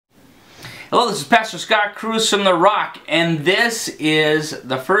Hello, this is Pastor Scott Cruz from The Rock, and this is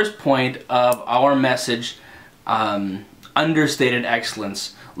the first point of our message, Understated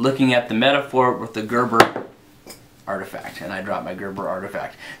Excellence, looking at the metaphor with the Gerber artifact. And I dropped my Gerber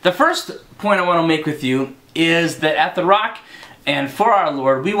artifact. The first point I want to make with you is that at The Rock and for our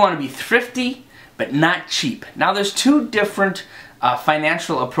Lord, we want to be thrifty but not cheap. Now, there's two different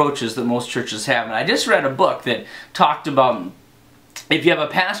financial approaches that most churches have, and I just read a book that talked about if you have a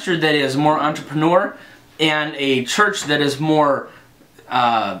pastor that is more entrepreneur and a church that is more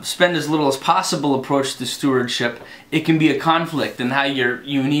spend as little as possible approach to stewardship, it can be a conflict, and how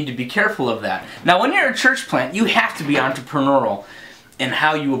you need to be careful of that. Now, when you're a church plant, you have to be entrepreneurial in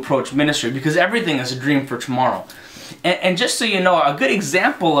how you approach ministry, because everything is a dream for tomorrow. And just so you know, a good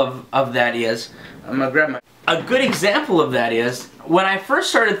example of that is, I'm gonna grab my. A good example of that is when I first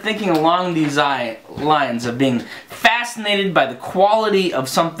started thinking along these lines of being fascinated by the quality of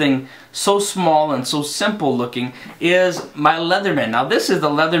something so small and so simple looking is my Leatherman. Now, this is the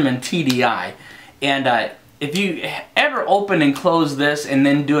Leatherman TDI, and if you ever open and close this and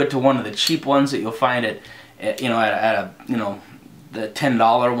then do it to one of the cheap ones that you'll find at the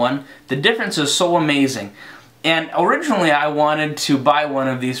 $10 one, the difference is so amazing. And originally I wanted to buy one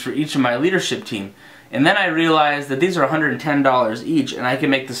of these for each of my leadership team. And then I realized that these are $110 each, and I can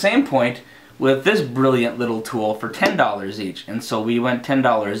make the same point with this brilliant little tool for $10 each. And so we went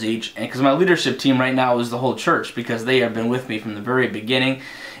 $10 each, and because my leadership team right now is the whole church, because they have been with me from the very beginning,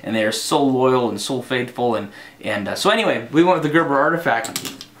 and they are so loyal and so faithful. And so anyway, we went with the Gerber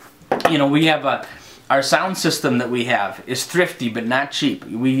artifact. You know, we have our sound system that we have is thrifty but not cheap.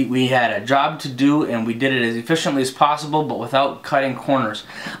 We had a job to do, and we did it as efficiently as possible, but without cutting corners.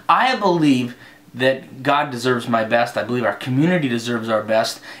 I believe that God deserves my best. I believe our community deserves our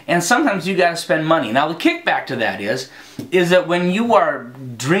best. And sometimes you got to spend money. Now, the kickback to that is that when you are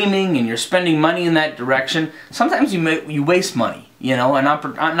dreaming and you're spending money in that direction, sometimes you waste money. You know, and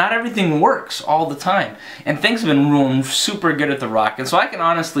not everything works all the time. And things have been running super good at The Rock. And so I can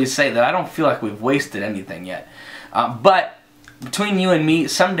honestly say that I don't feel like we've wasted anything yet. But between you and me,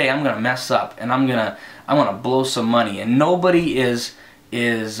 someday I'm going to mess up, and I'm going to blow some money. And nobody is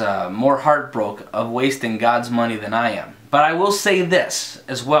more heartbroken of wasting God's money than I am. But I will say this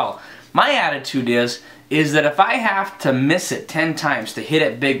as well. My attitude is that if I have to miss it 10 times to hit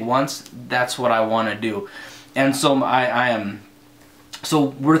it big once, that's what I want to do. And so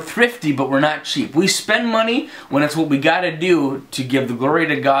So we're thrifty, but we're not cheap. We spend money when it's what we got to do to give the glory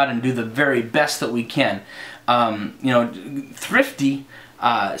to God and do the very best that we can. Thrifty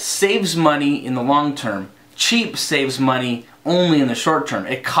saves money in the long term. Cheap saves money only in the short term.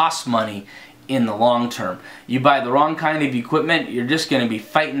 It costs money in the long term. You buy the wrong kind of equipment, you're just going to be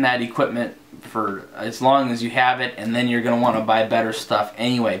fighting that equipment for as long as you have it, and then you're going to want to buy better stuff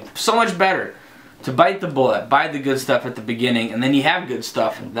anyway. So much better to bite the bullet, buy the good stuff at the beginning, and then you have good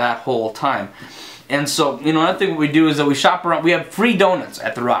stuff that whole time. And so, another thing we do is that we shop around. We have free donuts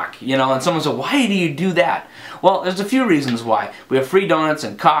at The Rock, and someone said, why do you do that? Well, there's a few reasons why. We have free donuts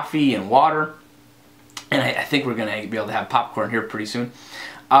and coffee and water, and I think we're going to be able to have popcorn here pretty soon,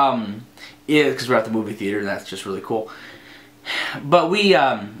 because we're at the movie theater, and that's just really cool. But we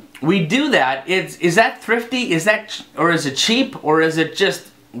do that. Is that thrifty? Or is it cheap? Or is it just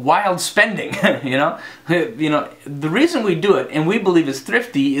wild spending? The reason we do it, and we believe it's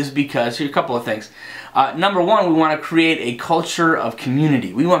thrifty, is because here are a couple of things. Number one, we want to create a culture of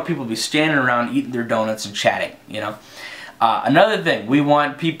community. We want people to be standing around eating their donuts and chatting. Another thing, we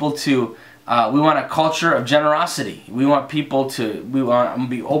want people to we want a culture of generosity. We want people to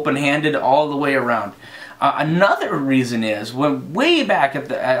be open-handed all the way around. Another reason is, way back at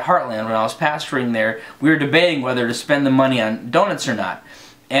Heartland, when I was pastoring there, we were debating whether to spend the money on donuts or not.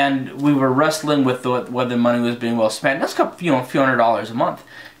 And we were wrestling with whether money was being well spent. That's a few $100 a month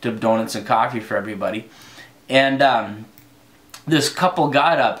to donuts and coffee for everybody. And this couple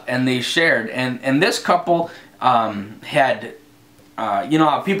got up and they shared. And this couple had,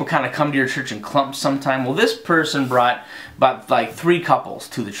 how people kind of come to your church in clumps sometime. Well, this person brought about like 3 couples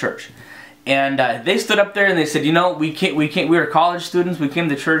to the church. And they stood up there and they said, we were college students, we came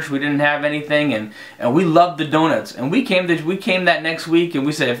to church, we didn't have anything, and we loved the donuts. And we came that next week, and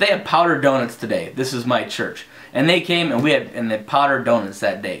we said, if they have powdered donuts today, this is my church. And they came, and they powdered donuts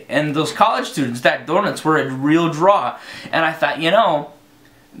that day. And those college students, that donuts were a real draw. And I thought,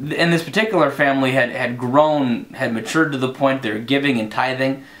 and this particular family had matured to the point they're giving and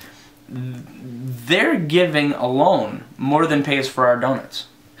tithing. Their giving alone more than pays for our donuts.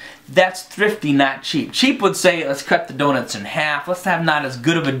 That's thrifty, not cheap. Cheap would say, let's cut the donuts in half. Let's have not as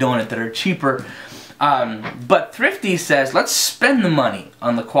good of a donut that are cheaper. But thrifty says, let's spend the money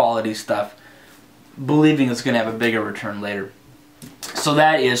on the quality stuff believing it's going to have a bigger return later. So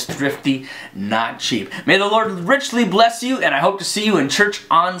that is Thrifty Not Cheap. May the Lord richly bless you, and I hope to see you in church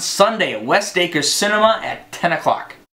on Sunday at West Acres Cinema at 10 o'clock.